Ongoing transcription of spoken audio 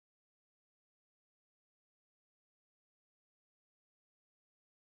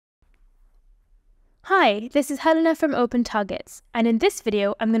Hi, this is Helena from Open Targets, and in this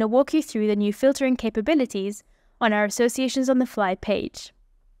video I'm going to walk you through the new filtering capabilities on our Associations on the Fly page.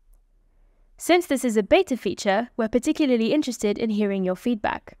 Since this is a beta feature, we're particularly interested in hearing your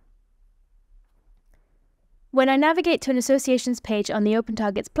feedback. When I navigate to an Associations page on the Open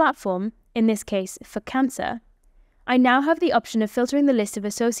Targets platform, in this case for cancer, I now have the option of filtering the list of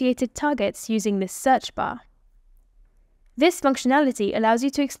associated targets using this search bar. This functionality allows you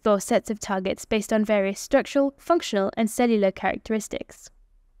to explore sets of targets based on various structural, functional, and cellular characteristics.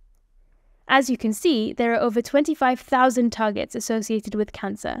 As you can see, there are over 25,000 targets associated with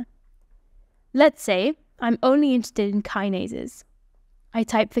cancer. Let's say I'm only interested in kinases. I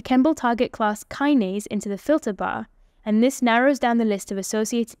type the Kemble target class kinase into the filter bar, and this narrows down the list of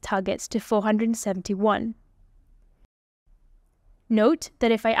associated targets to 471. Note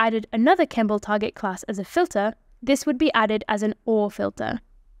that if I added another Kemble target class as a filter, this would be added as an OR filter.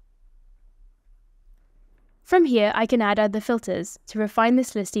 From here, I can add other filters to refine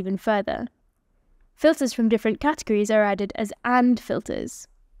this list even further. Filters from different categories are added as AND filters.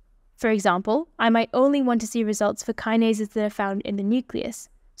 For example, I might only want to see results for kinases that are found in the nucleus,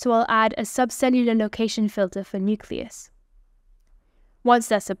 so I'll add a subcellular location filter for nucleus. Once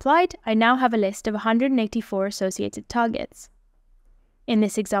that's applied, I now have a list of 184 associated targets. In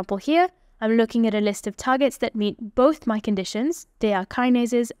this example here, I'm looking at a list of targets that meet both my conditions, they are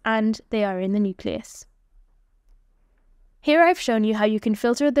kinases and they are in the nucleus. Here I've shown you how you can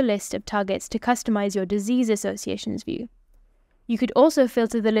filter the list of targets to customize your disease associations view. You could also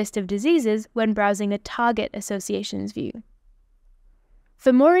filter the list of diseases when browsing the target associations view.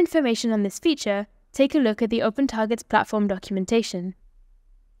 For more information on this feature, take a look at the Open Targets platform documentation.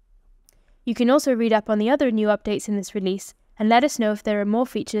 You can also read up on the other new updates in this release and let us know if there are more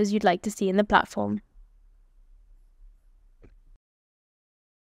features you'd like to see in the platform.